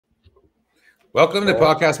Welcome to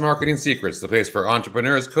Podcast Marketing Secrets, the place for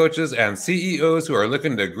entrepreneurs, coaches, and CEOs who are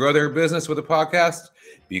looking to grow their business with a podcast,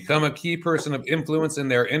 become a key person of influence in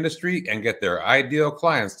their industry, and get their ideal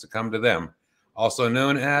clients to come to them, also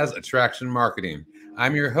known as attraction marketing.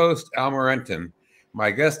 I'm your host, Al Morenton.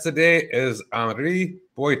 My guest today is Andriy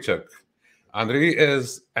Boychuk.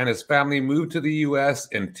 Andriy and his family moved to the U.S.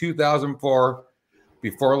 in 2004.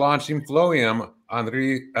 Before launching Flowium,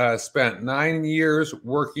 Andriy spent 9 years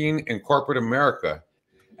working in corporate America,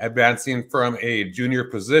 advancing from a junior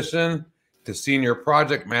position to senior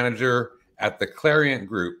project manager at the Clariant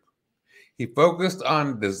Group. He focused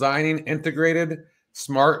on designing integrated,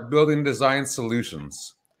 smart building design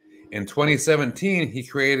solutions. In 2017, he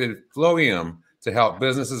created Flowium to help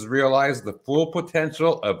businesses realize the full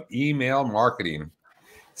potential of email marketing.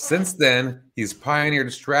 Since then, he's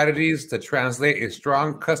pioneered strategies to translate a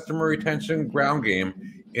strong customer retention ground game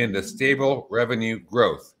into stable revenue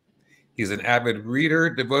growth. He's an avid reader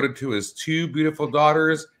devoted to his two beautiful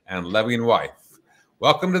daughters and loving wife.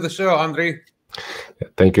 Welcome to the show, Andriy.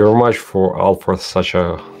 Thank you very much for such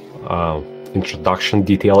a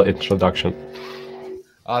detailed introduction.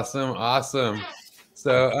 Awesome.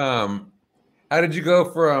 So, how did you go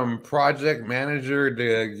from project manager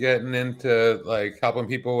to getting into like helping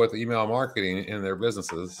people with email marketing in their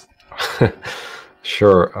businesses?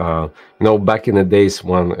 Sure. Back in the days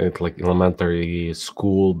when it like elementary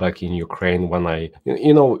school back in Ukraine, when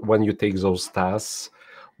when you take those tests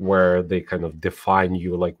where they kind of define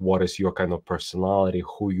you, like what is your kind of personality,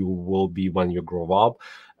 who you will be when you grow up.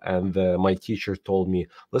 And my teacher told me,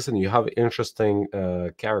 listen, you have interesting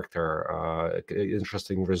character,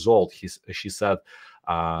 interesting result. She said,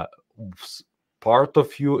 part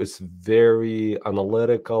of you is very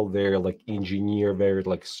analytical, very like engineer, very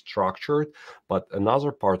like structured, but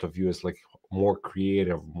another part of you is like more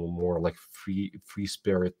creative, more like free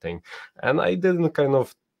spirit thing. And I didn't kind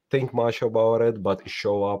of think much about it, but it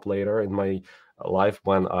showed up later in my life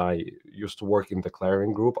when I used to work in the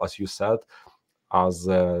Clarion Group, as you said, as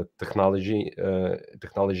a technology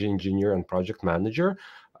engineer and project manager.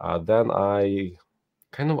 Then I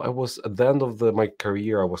was at the end of my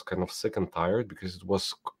career, I was kind of sick and tired because it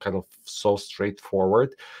was kind of so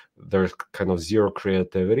straightforward. There's kind of zero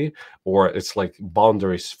creativity, or it's like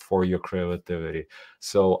boundaries for your creativity.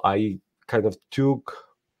 So I kind of took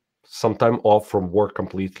some time off from work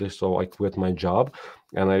completely. So I quit my job,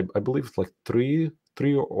 and I believe it's like three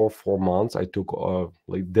or 4 months I took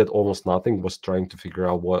like did almost nothing, was trying to figure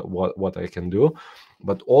out what I can do.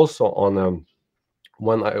 But also on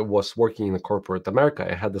when I was working in corporate America,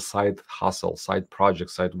 I had a side hustle, side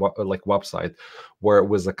project, like website, where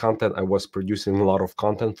with the content I was producing a lot of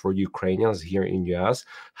content for Ukrainians here in US,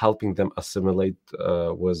 helping them assimilate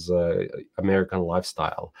with American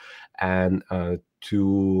lifestyle, and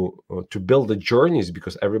to build the journeys,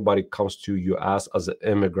 because everybody comes to US as an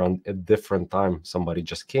immigrant at different time. Somebody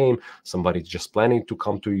just came, somebody just planning to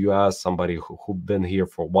come to US, somebody who been here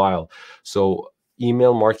for a while. So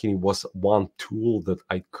email marketing was one tool that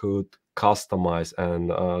I could customize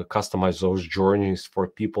and customize those journeys for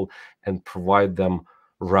people and provide them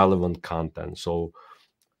relevant content. So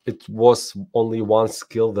it was only one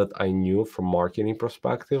skill that I knew from marketing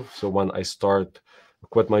perspective. So when I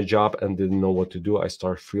quit my job and didn't know what to do, I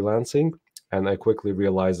started freelancing. And I quickly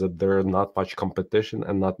realized that there are not much competition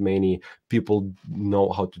and not many people know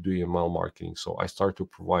how to do email marketing. So I started to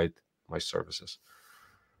provide my services.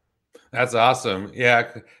 That's awesome.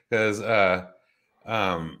 Yeah, because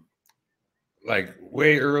like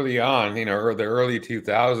way early on, the early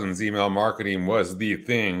 2000s, email marketing was the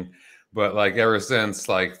thing. But like ever since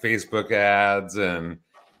like Facebook ads and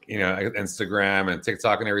Instagram and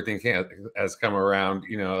TikTok and everything has come around,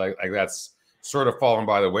 like that's sort of fallen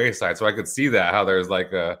by the wayside. So I could see that how there's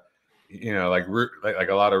like a like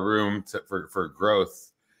a lot of room for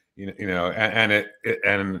growth, and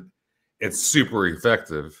it's super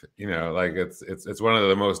effective. Like it's one of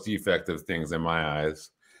the most effective things in my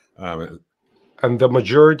eyes. And the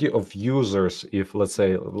majority of users, if let's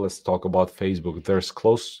talk about Facebook, there's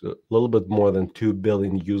a little bit more than 2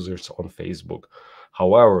 billion users on Facebook.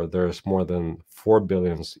 However, there's more than 4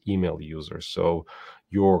 billion email users. So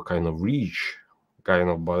your kind of reach, kind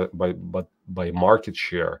of by market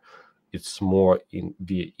share, it's more in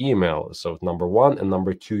via email. So number one, and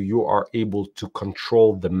number two, you are able to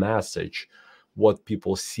control the message, what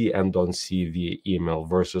people see and don't see via email,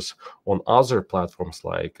 versus on other platforms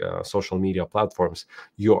like social media platforms,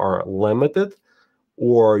 you are limited,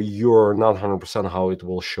 or you're not 100% how it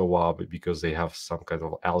will show up because they have some kind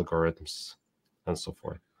of algorithms and so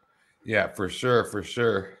forth. Yeah, for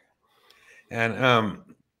sure. And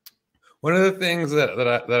One of the things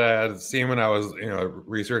that I had seen when I was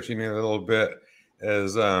researching it a little bit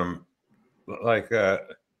is like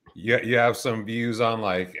you have some views on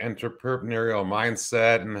like entrepreneurial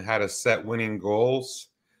mindset and how to set winning goals.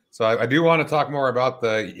 So I do want to talk more about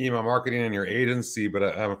the email marketing in your agency,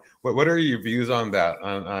 but what are your views on that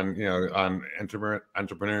on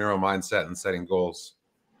entrepreneurial mindset and setting goals?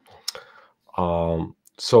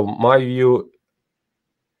 So my view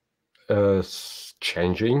is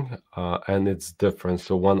changing, and it's different.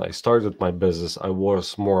 So when I started my business, I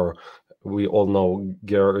was more. We all know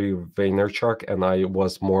Gary Vaynerchuk, and I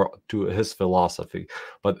was more to his philosophy.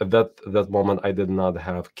 But at that moment, I did not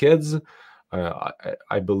have kids.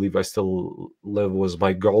 I believe I still live with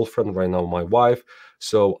my girlfriend right now, my wife.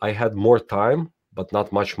 So I had more time, but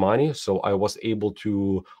not much money. So I was able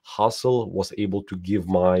to hustle, was able to give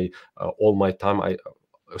my all my time.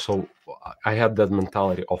 So I had that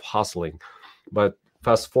mentality of hustling. But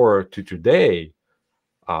fast forward to today,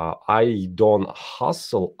 I don't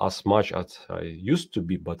hustle as much as I used to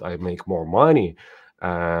be, but I make more money,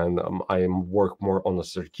 and I work more on the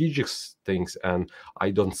strategic things, and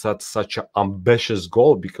I don't set such an ambitious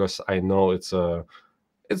goal because I know it's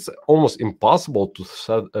almost impossible to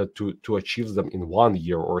set to achieve them in 1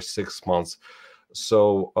 year or 6 months.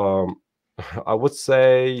 So I would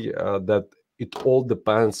say that it all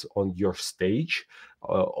depends on your stage,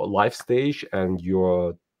 life stage, and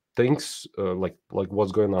your things like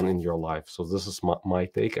what's going on in your life. So this is my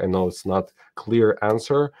take. I know it's not clear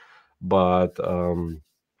answer, but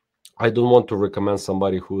I don't want to recommend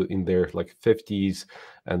somebody who in their like 50s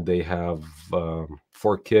and they have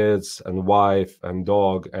 4 kids and wife and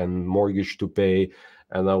dog and mortgage to pay.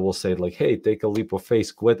 And I will say like, hey, take a leap of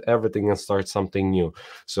faith, quit everything and start something new.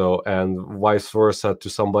 So, and vice versa to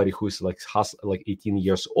somebody who's like like 18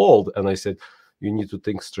 years old. And I said, you need to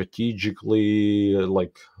think strategically,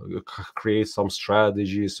 like create some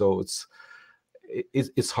strategy. So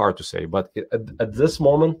it's hard to say, but at this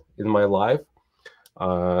moment in my life,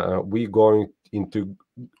 we going into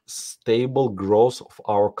stable growth of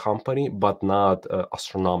our company, but not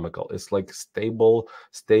astronomical. It's like stable,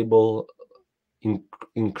 in,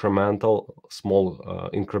 incremental, small,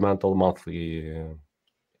 incremental monthly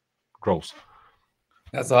growth.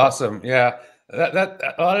 That's awesome. Yeah. That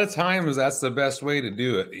a lot of times that's the best way to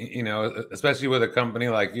do it. Especially with a company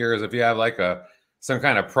like yours, if you have like some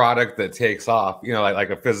kind of product that takes off, like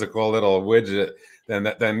a physical little widget, then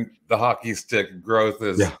the hockey stick growth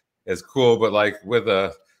Yeah, is cool. But like with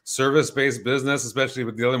a service-based business, especially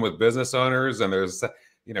with dealing with business owners and there's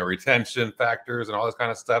retention factors and all this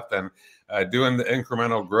kind of stuff, then doing the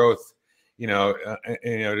incremental growth,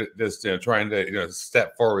 just trying to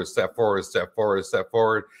step forward, step forward, step forward, step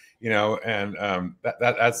forward, and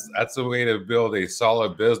that's a way to build a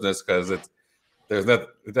solid business because there's not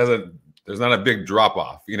a big drop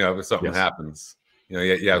off, if something yes, happens, you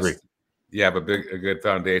agree. have a good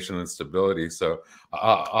foundation and stability. So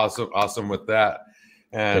awesome with that,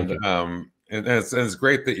 Thank and you. it's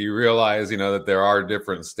great that you realize that there are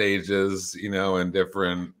different stages, and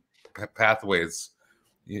different pathways.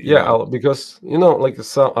 You Yeah, know, because like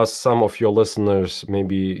some of your listeners may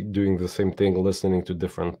be doing the same thing, listening to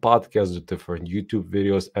different podcasts, to different YouTube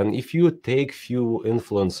videos, and if you take few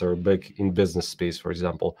influencer big in business space, for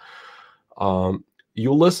example, um,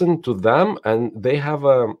 you listen to them, and they have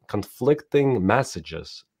conflicting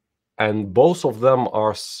messages, and both of them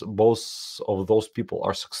are both of those people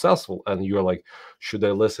are successful, and you're like, should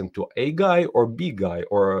I listen to A guy or B guy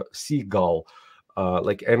or C gal?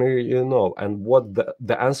 Like any, and what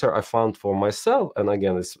the answer I found for myself, and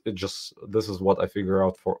again, it just this is what I figure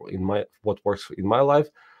out for in my what works in my life.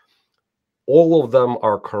 All of them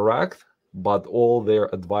are correct, but all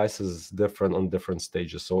their advice is different on different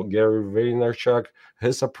stages. So Gary Vaynerchuk,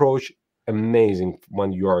 his approach, amazing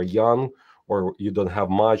when you are young or you don't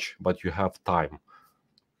have much, but you have time.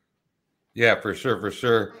 yeah, for sure, for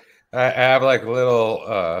sure. I have like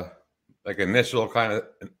little like initial kind of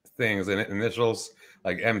things and initials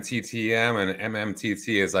like MTTM and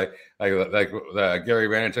MMTT is like the Gary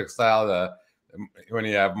Vaynerchuk style, when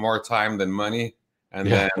you have more time than money, and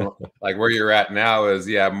Yeah. then like where you're at now is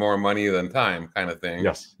you have more money than time kind of thing,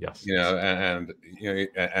 Yes, yes, yes. and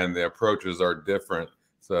the approaches are different.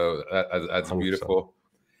 So that's 100%. beautiful.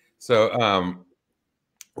 So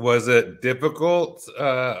was it difficult,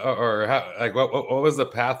 or how, like what was the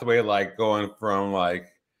pathway like going from like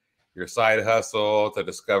your side hustle to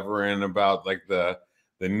discovering about like the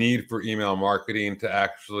need for email marketing to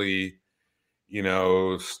actually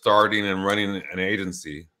starting and running an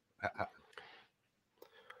agency?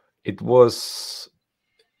 It was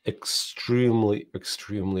extremely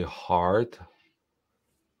hard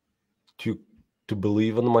to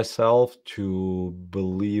believe in myself, to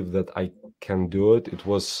believe that I can do it. It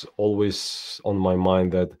was always on my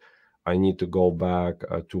mind that I need to go back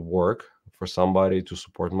to work for somebody to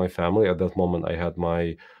support my family. At that moment, I had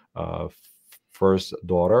my first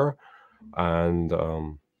daughter, and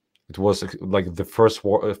it was like the first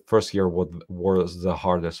year was the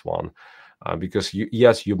hardest one, because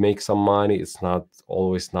yes, you make some money. It's not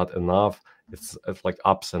always not enough. It's like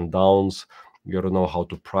ups and downs. You don't know how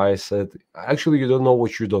to price it. Actually, you don't know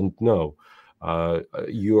what you don't know.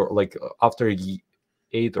 You're like after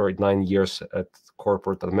 8 or 9 years at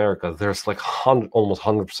corporate America, there's like almost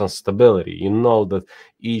 100% stability. You know that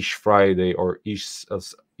each Friday or each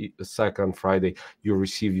second Friday you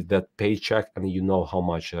receive that paycheck, and you know how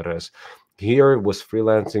much it is. Here with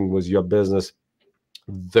freelancing, with your business,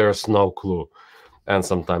 there's no clue, and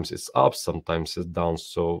sometimes it's up, sometimes it's down.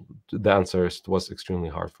 So the answer was extremely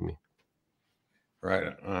hard for me.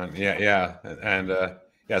 Right. Yeah. And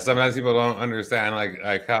yeah, sometimes people don't understand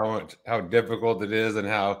like how difficult it is, and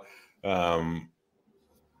how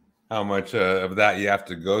much of that you have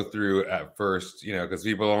to go through at first, because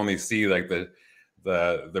people only see like the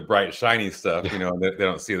bright shiny stuff, they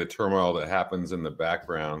don't see the turmoil that happens in the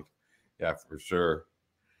background. Yeah, for sure.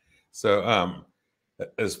 So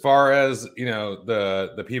as far as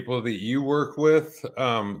the people that you work with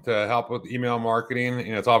to help with email marketing,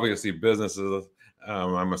 it's obviously businesses,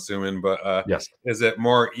 I'm assuming, but Yes. is it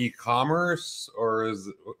more e-commerce, or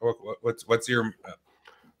what's your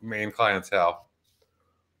main clientele?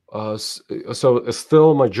 So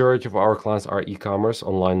still majority of our clients are e-commerce,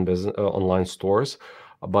 online business, online stores,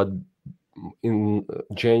 but in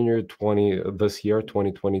January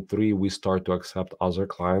 2023, we start to accept other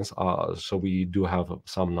clients. So we do have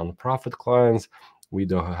some nonprofit clients. We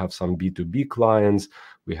do have some B2B clients.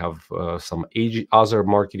 We have some other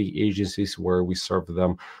marketing agencies where we serve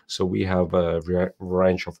them. So we have a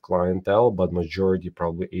range of clientele, but majority,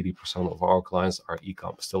 probably 80% of our clients are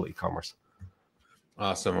still e-commerce.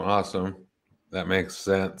 Awesome. That makes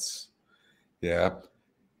sense. Yeah.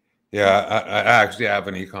 I actually have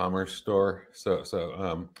an e-commerce store.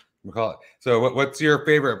 We call it. So what's your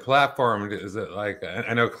favorite platform? Is it like,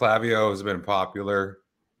 I know Klaviyo has been popular.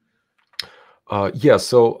 Yeah,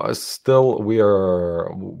 so still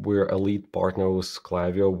we're elite partner with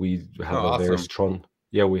Klaviyo. We have a very Awesome. strong,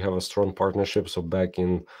 yeah, we have a strong partnership. So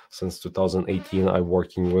since 2018, I'm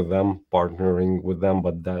working with them, partnering with them,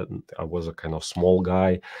 but that I was a kind of small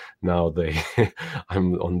guy. Now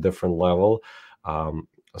I'm on different level.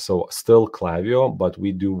 So still Klaviyo, but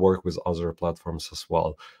we do work with other platforms as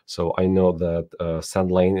well. So I know that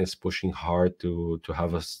SendLane is pushing hard to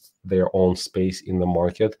have their own space in the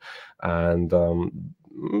market, and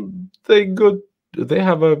they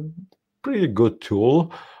have a pretty good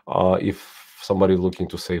tool. If somebody looking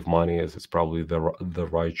to save money, it's probably the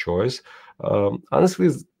right choice. Honestly,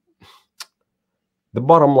 the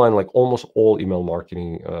bottom line, like almost all email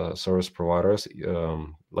marketing service providers,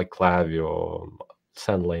 like Klaviyo,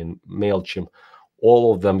 SendLane, MailChimp,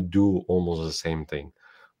 all of them do almost the same thing.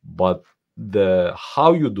 But the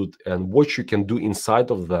how you do and what you can do inside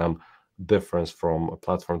of them differs from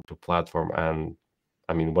platform to platform. And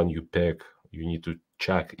I mean, when you pick, you need to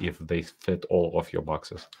check if they fit all of your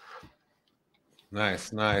boxes.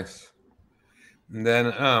 Nice. And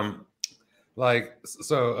then like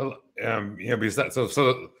besides,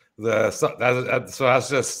 that's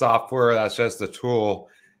just software, that's just a tool,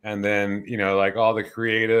 and then like all the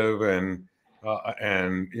creative and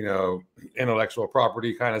intellectual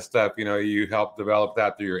property kind of stuff, you help develop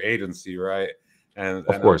that through your agency, right?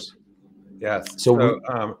 Of course. Yes.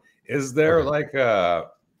 So Is there okay. like a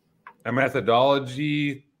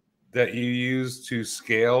methodology that you use to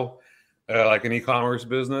scale like an e-commerce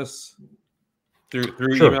business through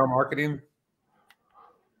Sure. email marketing?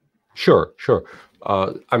 Sure.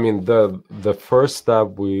 I mean, the first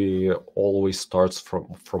step, we always starts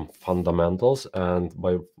from fundamentals, and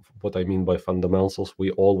by what I mean by fundamentals,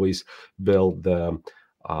 we always build the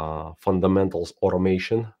fundamentals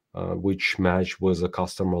automation, which match with the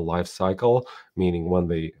customer life cycle, meaning when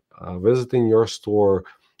they visiting your store,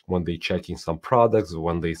 when they checking some products,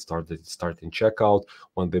 when they starting checkout,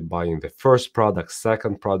 when they buying the first product,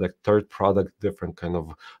 second product, third product, different kind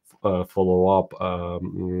of follow-up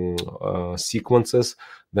sequences,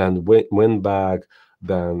 then win back,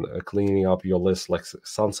 then cleaning up your list, like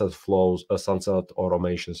sunset flows, sunset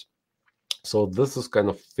automations. So this is kind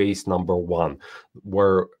of phase number one,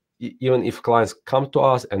 where even if clients come to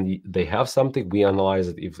us and they have something, we analyze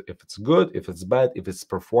it, if it's good, if it's bad, if it's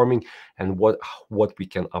performing, and what we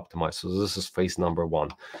can optimize. So this is phase number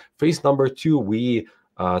one. Phase number two, we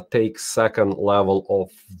take second level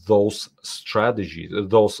of those strategies,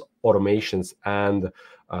 those automations, and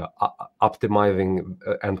optimizing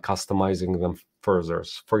and customizing them further.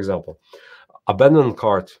 For example, abandoned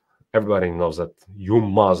cart. Everybody knows that you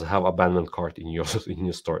must have abandoned cart in your in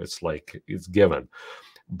your store. It's like it's given.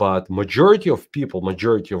 But majority of people,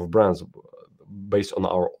 majority of brands, based on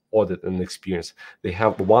our audit and experience, they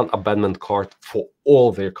have one abandoned cart for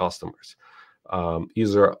all their customers.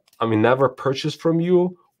 Either never purchased from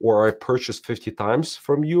you, or I purchased 50 times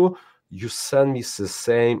from you. You send me the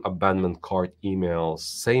same abandoned cart emails,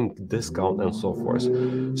 same discount, and so forth.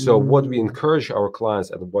 So what we encourage our clients,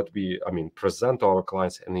 and what we present to our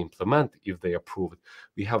clients and implement if they approve it,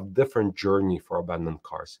 we have different journey for abandoned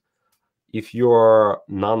carts. If you're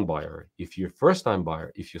non-buyer, if you're first-time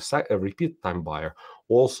buyer, if you're a repeat-time buyer,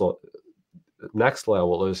 also next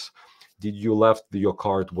level is, did you left your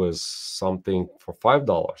cart with something for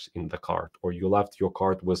 $5 in the cart, or you left your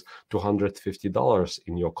cart with $250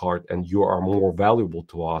 in your cart, and you are more valuable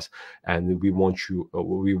to us, and we want to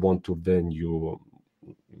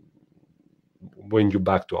win you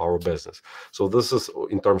back to our business. So this is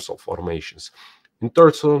in terms of automations. In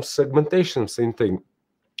terms of segmentation, same thing.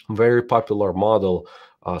 Very popular model,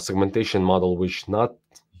 segmentation model, which not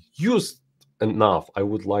used enough. I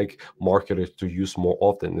would like marketers to use more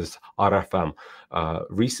often, is RFM.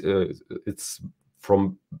 It's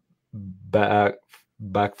from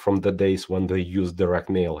back from the days when they used direct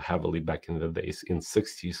mail heavily, back in the days in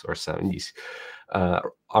 60s or 70s.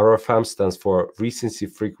 RFM stands for recency,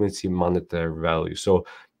 frequency, monetary value. So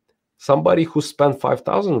somebody who spent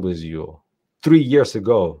 5,000 with you 3 years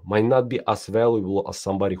ago might not be as valuable as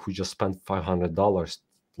somebody who just spent $500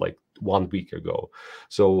 like 1 week ago.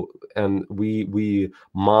 So, and we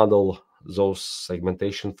model those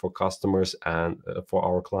segmentation for customers and for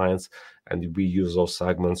our clients, and we use those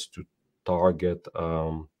segments to target,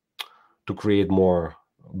 to create more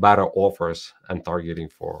better offers and targeting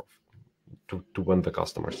to win the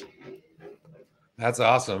customers. That's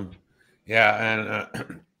awesome. Yeah,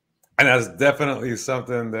 and that's definitely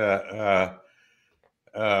something that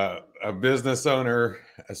a business owner,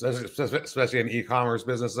 especially an e-commerce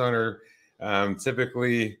business owner,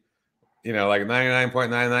 typically, like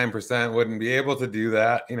 99.99% wouldn't be able to do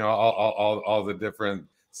that. All the different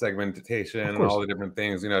segmentation and all the different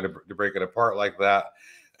things, to break it apart like that,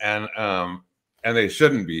 and they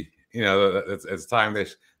shouldn't be. It's time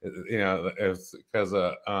it's because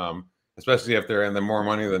especially if they're in the more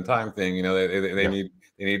money than time thing. They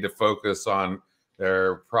need to focus on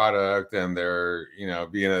their product and their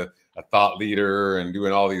being a thought leader and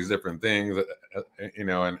doing all these different things,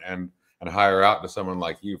 and hire out to someone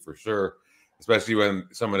like you for sure, especially when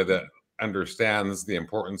somebody that understands the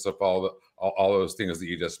importance of all those things that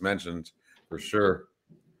you just mentioned, for sure.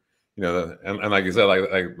 And like you said, like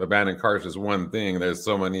abandoned carts is one thing. There's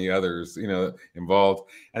so many others, involved.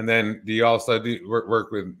 And then do you also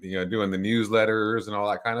work with, doing the newsletters and all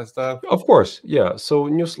that kind of stuff? Of course, yeah. So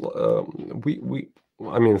it's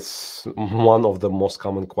one of the most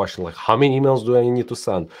common questions, like how many emails do I need to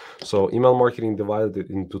send? So email marketing divided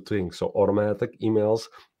into things. So automatic emails,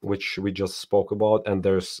 which we just spoke about, and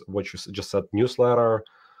there's what you just said, newsletter,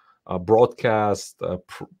 broadcast,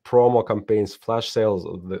 promo campaigns, flash sales.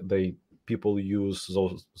 People use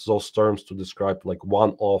those terms to describe like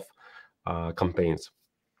one-off campaigns.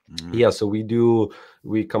 Mm-hmm. Yeah, so we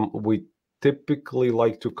typically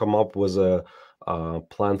like to come up with a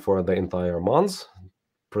plan for the entire month,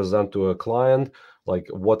 present to a client like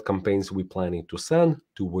what campaigns we planning to send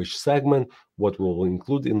to which segment, what we will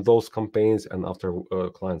include in those campaigns, and after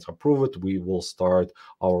clients approve it, we will start,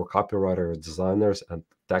 our copywriter, designers, and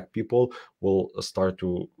tech people will start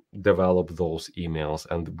to develop those emails,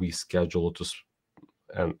 and we schedule those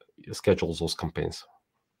campaigns.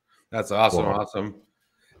 That's awesome. Wow. Awesome.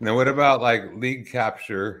 Now, what about like lead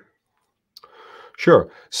capture?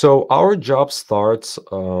 Sure. So our job starts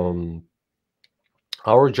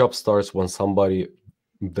when somebody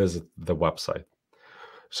visits the website.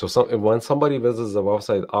 So when somebody visits the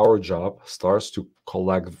website, our job starts to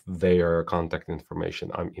collect their contact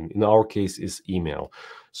information. In our case, is email.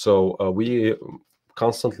 So we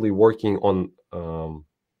constantly working on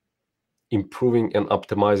improving and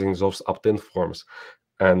optimizing those opt-in forms.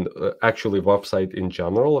 And actually website in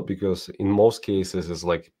general, because in most cases it's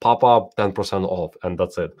like pop up 10% off and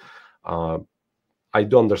that's it. I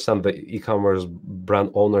do understand the e-commerce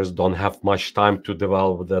brand owners don't have much time to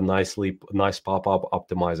develop the nice pop-up,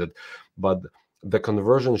 optimize it, but the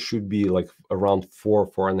conversion should be like around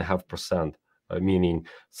 4.5%. meaning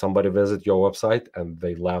somebody visit your website and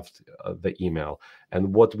they left the email.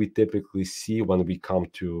 And what we typically see when we come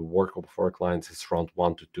to work for clients is around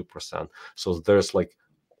 1 to 2%. So there's like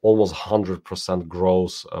almost 100%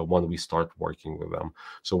 growth when we start working with them.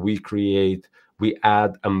 So we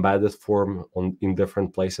add embedded form in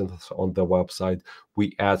different places on the website.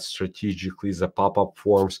 We add strategically the pop-up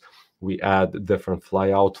forms. We add different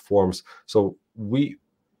flyout forms. So we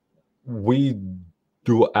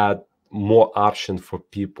do add more option for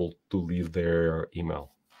people to leave their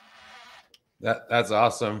email. That's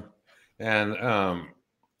awesome, and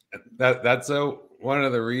that's one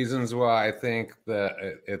of the reasons why I think that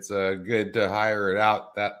it's good to hire it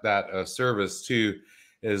out, that service too,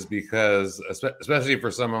 is because especially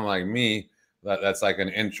for someone like me that's like an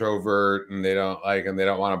introvert, and they don't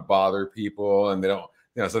want to bother people, and they don't,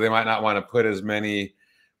 so they might not want to put as many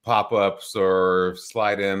pop-ups or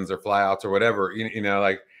slide-ins or flyouts or whatever,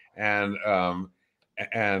 and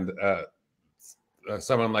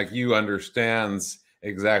someone like you understands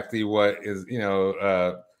exactly what is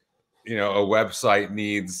a website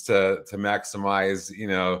needs to maximize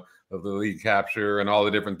the lead capture and all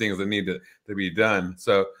the different things that need to be done.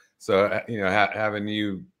 So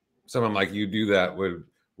having someone like you do that would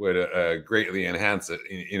greatly enhance it,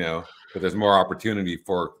 but there's more opportunity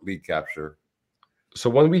for lead capture. So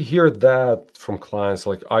when we hear that from clients,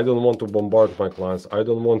 like, I don't want to bombard my clients, I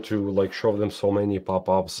don't want to like show them so many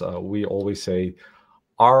pop-ups, we always say,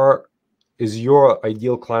 is your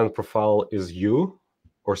ideal client profile is you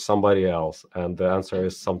or somebody else? And the answer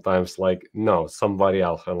is sometimes like, no, somebody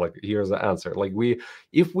else. And like, here's the answer. Like,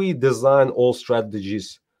 if we design all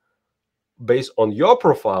strategies based on your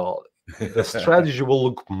profile, the strategy will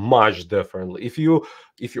look much differently.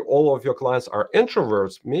 If all of your clients are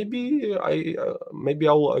introverts, maybe I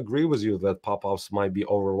will agree with you that pop-ups might be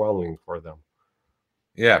overwhelming for them.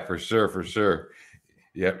 Yeah, for sure.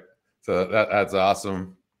 Yep. So that's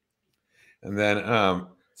awesome. And then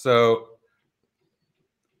so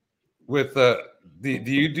with do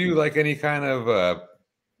you do like any kind of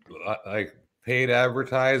like paid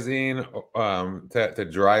advertising to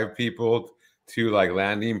drive people to like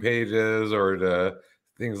landing pages or to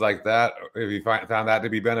things like that? Have you found that to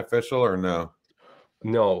be beneficial or no?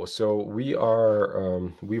 No, so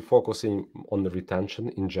we're focusing on the retention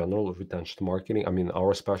in general, retention marketing. I mean,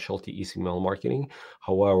 our specialty is email marketing.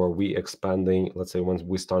 However, we expanding. Let's say when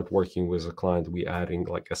we start working with a client, we adding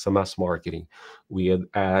like SMS marketing. We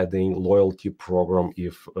adding loyalty program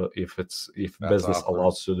if business awesome.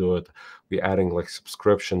 allows to do it. We adding like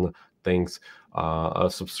subscription things, a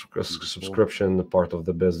subscription part of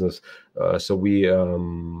the business. So we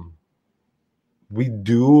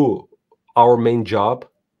do our main job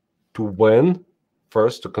to win,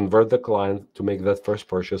 first to convert the client to make that first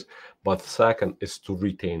purchase, but second is to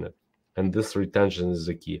retain it, and this retention is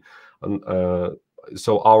the key. And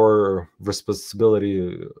so our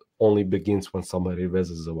responsibility only begins when somebody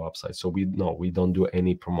visits the website. So we don't do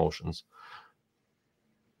any promotions.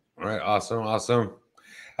 All right, awesome.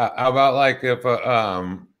 How about like if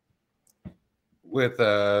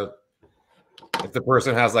if the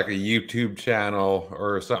person has like a YouTube channel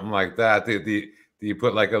or something like that, do you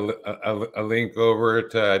put like a link over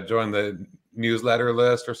to join the newsletter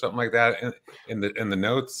list or something like that in the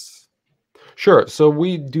notes? Sure. So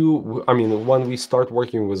we do. I mean, when we start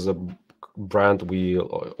working with a brand, we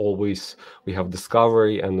have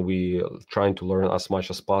discovery, and we trying to learn as much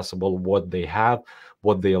as possible what they have,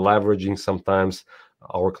 what they're leveraging. Sometimes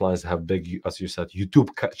our clients have big, as you said, YouTube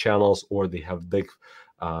channels, or they have big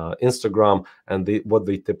Instagram, and what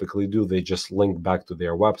they typically do, they just link back to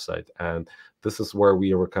their website. And this is where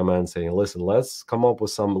we recommend saying, listen, let's come up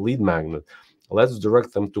with some lead magnet. Let's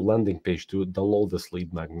direct them to landing page to download this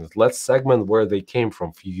lead magnet. Let's segment where they came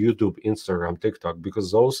from, YouTube, Instagram, TikTok,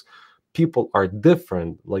 because those people are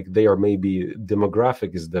different. Like, they are, maybe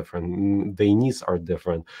demographic is different, their needs are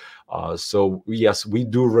different. So yes, we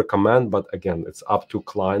do recommend, but again, it's up to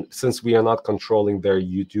client. Since we are not controlling their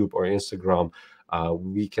YouTube or Instagram,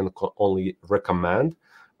 we can only recommend,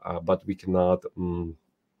 but we cannot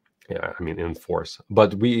enforce.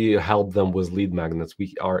 But we help them with lead magnets.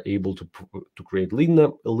 We are able to create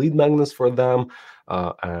lead magnets for them,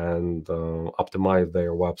 and optimize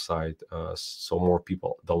their website, so more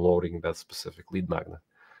people downloading that specific lead magnet.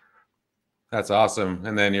 That's awesome.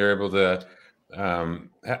 And then you're able to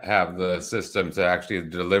have the system to actually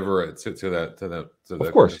deliver it to the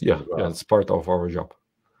of course, yeah, it's part of our job.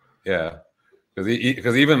 Yeah,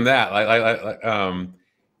 because even that,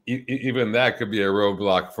 even that could be a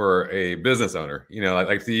roadblock for a business owner.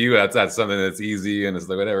 Like to you, that's something that's easy and it's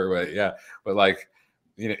like whatever. But yeah, but like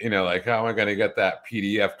like how am I going to get that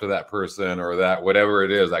PDF to that person or that whatever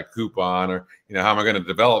it is, that coupon, or how am I going to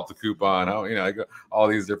develop the coupon? How like all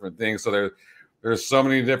these different things. So there's so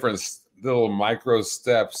many different little micro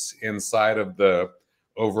steps inside of the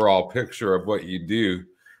overall picture of what you do.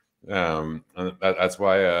 And that's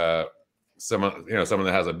why someone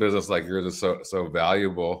that has a business like yours is so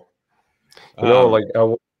valuable. Like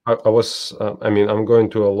I was, I mean, I'm going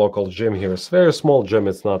to a local gym here. It's a very small gym.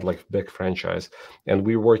 It's not like big franchise. And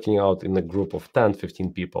we're working out in a group of 10,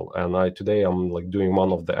 15 people. And today I'm like doing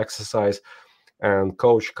one of the exercise, and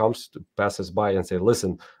coach passes by and say,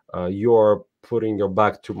 listen, you're putting your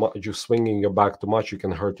back too much, you're swinging your back too much, you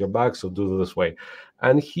can hurt your back, so do this way.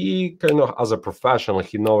 And he kind of, as a professional,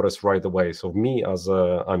 he noticed right away. So me as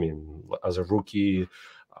a rookie,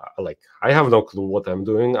 like I have no clue what I'm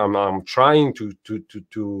doing. I'm trying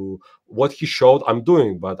to what he showed I'm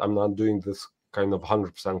doing, but I'm not doing this kind of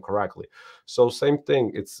 100% correctly. So same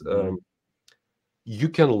thing, it's you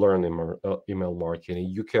can learn email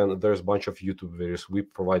marketing. There's a bunch of YouTube videos. We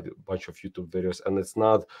provide a bunch of YouTube videos, and it's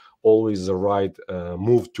not always the right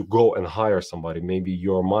move to go and hire somebody. Maybe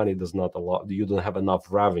your money does not allow, you don't have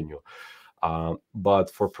enough revenue.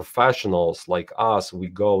 But for professionals like us, we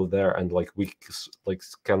go there and like we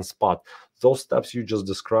can spot those steps you just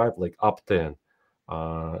described, like opt-in,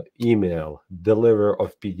 email, deliver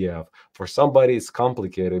of PDF. For somebody, it's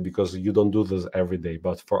complicated because you don't do this every day.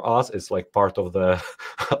 But for us, it's like part of the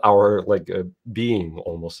our being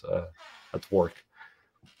almost at work.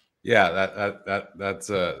 Yeah, that's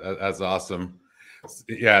awesome.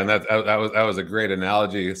 Yeah, and that was a great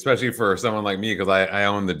analogy, especially for someone like me, because I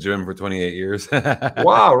owned the gym for 28 years.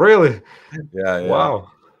 Wow, really? Yeah.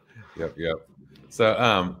 Wow. Yep.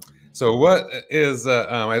 So what is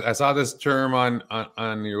I saw this term on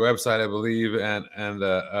your website, I believe, and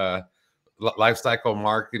lifecycle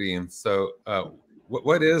marketing. So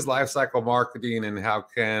what is lifecycle marketing, and how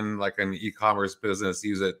can like an e-commerce business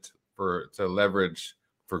use it to leverage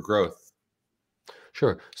for growth?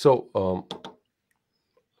 Sure. So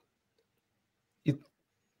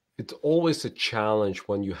it's always a challenge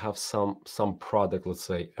when you have some product, let's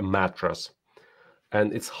say a mattress,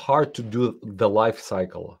 and it's hard to do the life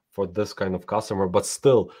cycle for this kind of customer, but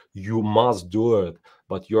still you must do it,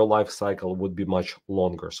 but your life cycle would be much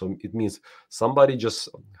longer. So it means somebody just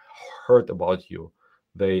heard about you,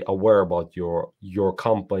 they aware about your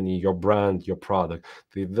company, your brand, your product,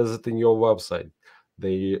 they visiting your website,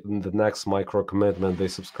 they, in the next micro commitment, they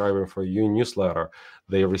subscribing for your newsletter,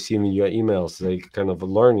 they receiving your emails, they kind of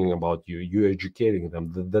learning about you, you educating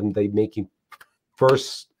them, then they making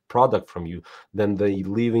first product from you, then they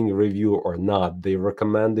leaving a review or not, they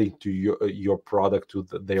recommending to your product to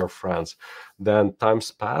their friends, then times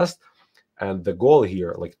passed, and the goal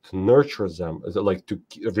here, like to nurture them, is like to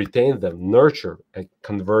retain them, nurture and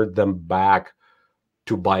convert them back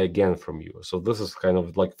to buy again from you. So this is kind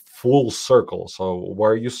of like full circle. So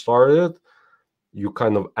where you started, you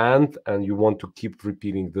kind of end, and you want to keep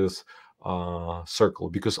repeating this circle,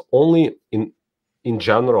 because only in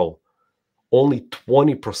general, only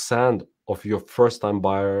 20% of your first-time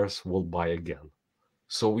buyers will buy again.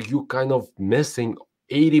 So you kind of missing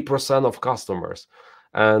 80% of customers.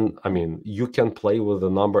 And I mean, you can play with the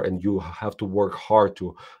number, and you have to work hard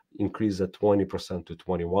to increase that 20% to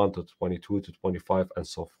 21, to 22, to 25, and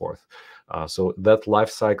so forth. So that life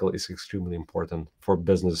cycle is extremely important for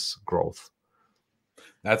business growth.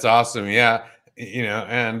 That's awesome. Yeah.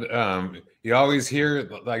 And you always hear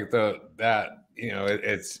like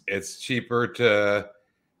it's cheaper to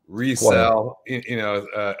resell,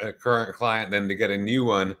 a current client than to get a new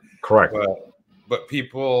one. Correct. But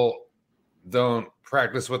people don't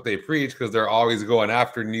practice what they preach, because they're always going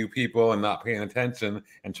after new people and not paying attention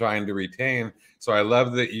and trying to retain. So I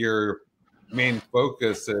love that your main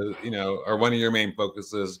focus is, or one of your main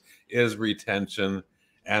focuses is retention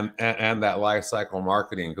and that life cycle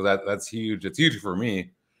marketing, because that's huge. It's huge for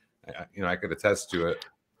me. I could attest to it.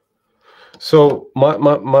 So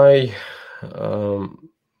my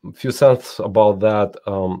few cents about that.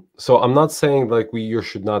 So I'm not saying like you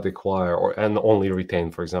should not acquire and only retain,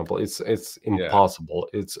 for example. It's impossible.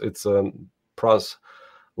 Yeah. It's a process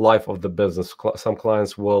life of the business. Some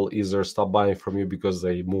clients will either stop buying from you because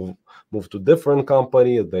they move to different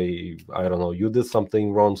company. I don't know, you did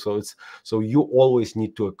something wrong. So you always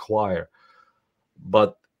need to acquire.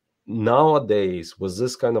 But nowadays, with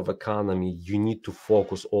this kind of economy, you need to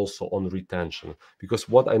focus also on retention, because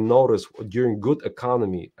what I noticed during good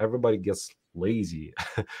economy, everybody gets lazy.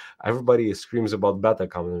 Everybody screams about bad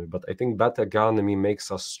economy, but I think bad economy makes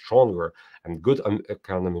us stronger, and good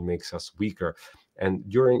economy makes us weaker. And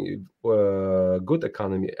during good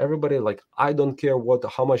economy, everybody like, I don't care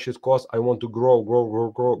how much it costs. I want to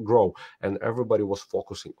grow. And everybody was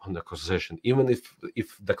focusing on acquisition. Even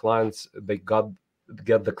if the clients, they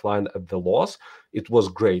get the client at the loss, it was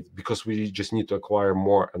great because we just need to acquire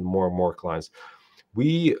more and more clients.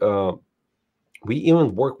 We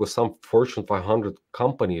even work with some Fortune 500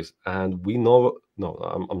 companies, and we know, no,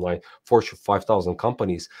 I'm like Fortune 5,000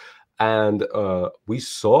 companies, and we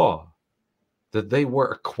saw that they were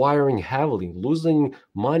acquiring heavily, losing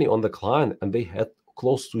money on the client, and they had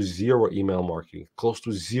close to zero email marketing, close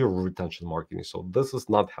to zero retention marketing. So this is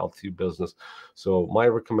not healthy business. So my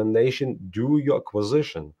recommendation: do your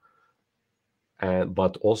acquisition,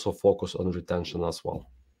 but also focus on retention as well.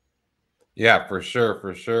 Yeah, for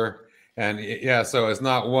sure. And yeah, so it's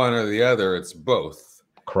not one or the other; it's both.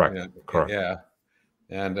 Correct. Correct. Yeah,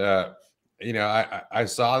 and I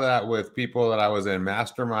saw that with people that I was in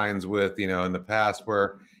masterminds with, in the past,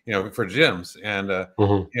 where for gyms, and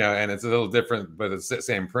and it's a little different, but it's the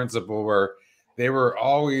same principle, where they were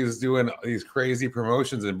always doing these crazy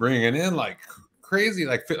promotions and bringing in like crazy,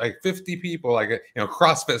 like 50 people, like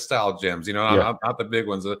CrossFit style gyms, not the big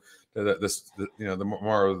ones, the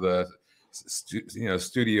more of the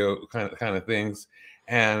studio kind of things,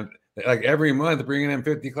 and like every month bringing in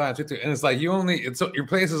 50 clients, and it's like your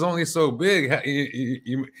place is only so big.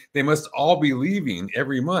 They must all be leaving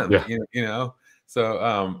every month.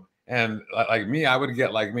 So and like me, I would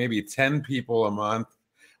get like maybe 10 people a month,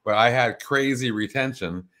 but I had crazy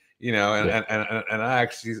retention. And I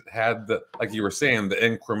actually had like you were saying, the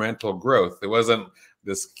incremental growth. It wasn't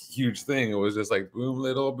this huge thing. It was just like boom,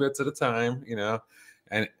 little bits at a time,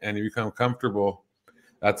 and you become comfortable.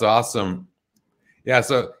 That's awesome. Yeah.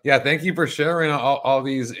 So yeah, thank you for sharing all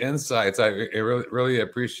these insights. I really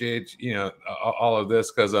appreciate, all of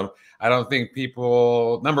this, because I don't think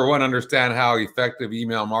people, number one, understand how effective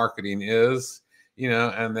email marketing is,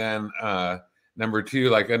 and then number two,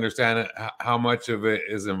 like, understand how much of it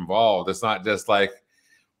is involved. It's not just like,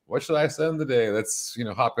 what should I send today? Let's,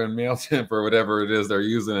 hop in MailChimp or whatever it is they're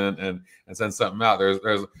using and send something out.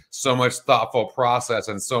 There's so much thoughtful process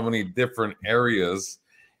and so many different areas,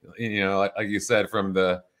 like you said, from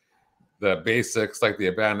the basics, like the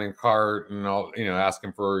abandoned cart and all,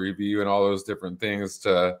 asking for a review and all those different things,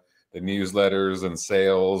 to the newsletters and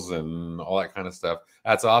sales and all that kind of stuff.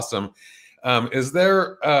 That's awesome. Is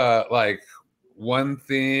there like one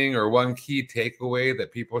thing or one key takeaway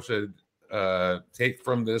that people should take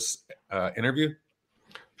from this interview?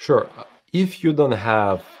 Sure. If you don't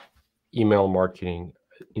have email marketing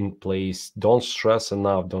in place, don't stress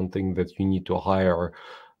enough. Don't think that you need to hire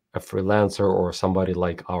a freelancer or somebody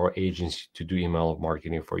like our agency to do email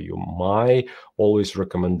marketing for you. My always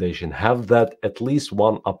recommendation: have that at least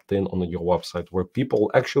one opt-in on your website where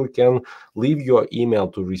people actually can leave your email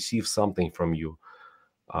to receive something from you,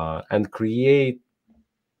 and create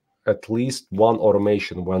at least one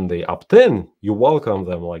automation. When they opt in, you welcome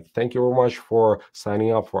them, like, thank you very much for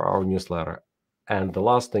signing up for our newsletter. And the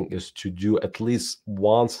last thing is to do at least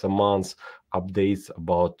once a month updates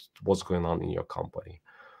about what's going on in your company.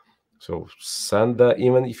 So send that.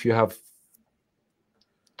 Even if you have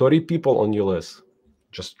 30 people on your list,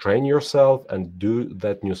 just train yourself and do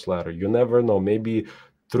that newsletter. You never know, maybe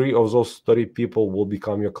 3 of those 30 people will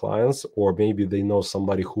become your clients, or maybe they know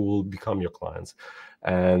somebody who will become your clients.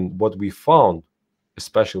 And what we found,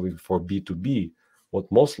 especially for B2B,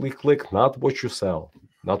 what mostly click, not what you sell,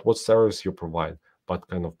 not what service you provide, but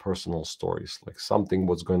kind of personal stories, like something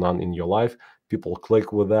what's going on in your life. People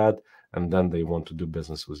click with that, and then they want to do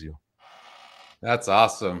business with you. That's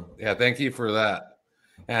awesome. Yeah, thank you for that.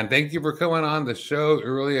 And thank you for coming on the show. I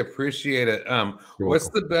really appreciate it. What's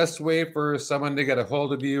the best way for someone to get a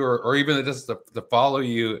hold of you, or even just to follow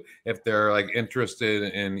you if they're like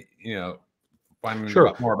interested in, finding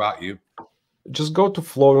more about you? Just go to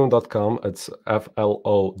flowium.com. It's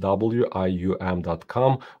FLOWIUM.com.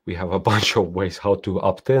 We have a bunch of ways how to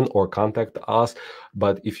opt in or contact us.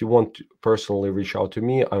 But if you want to personally reach out to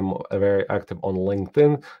me, I'm very active on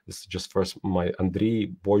LinkedIn. This is just first my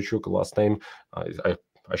Andriy Boychuk last name. I'm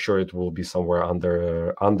sure it will be somewhere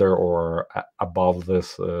under or above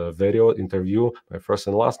this video interview, my first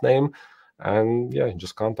and last name. And yeah,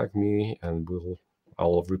 just contact me and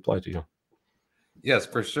I'll reply to you. Yes,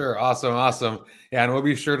 for sure. Awesome. Yeah, and we'll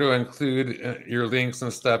be sure to include your links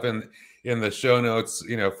and stuff in the show notes,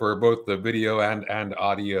 for both the video and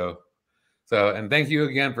audio. So, and thank you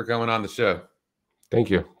again for coming on the show.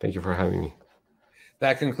 Thank you. Thank you for having me.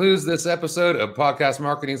 That concludes this episode of Podcast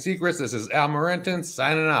Marketing Secrets. This is Al Morenton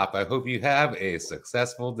signing off. I hope you have a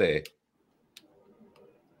successful day.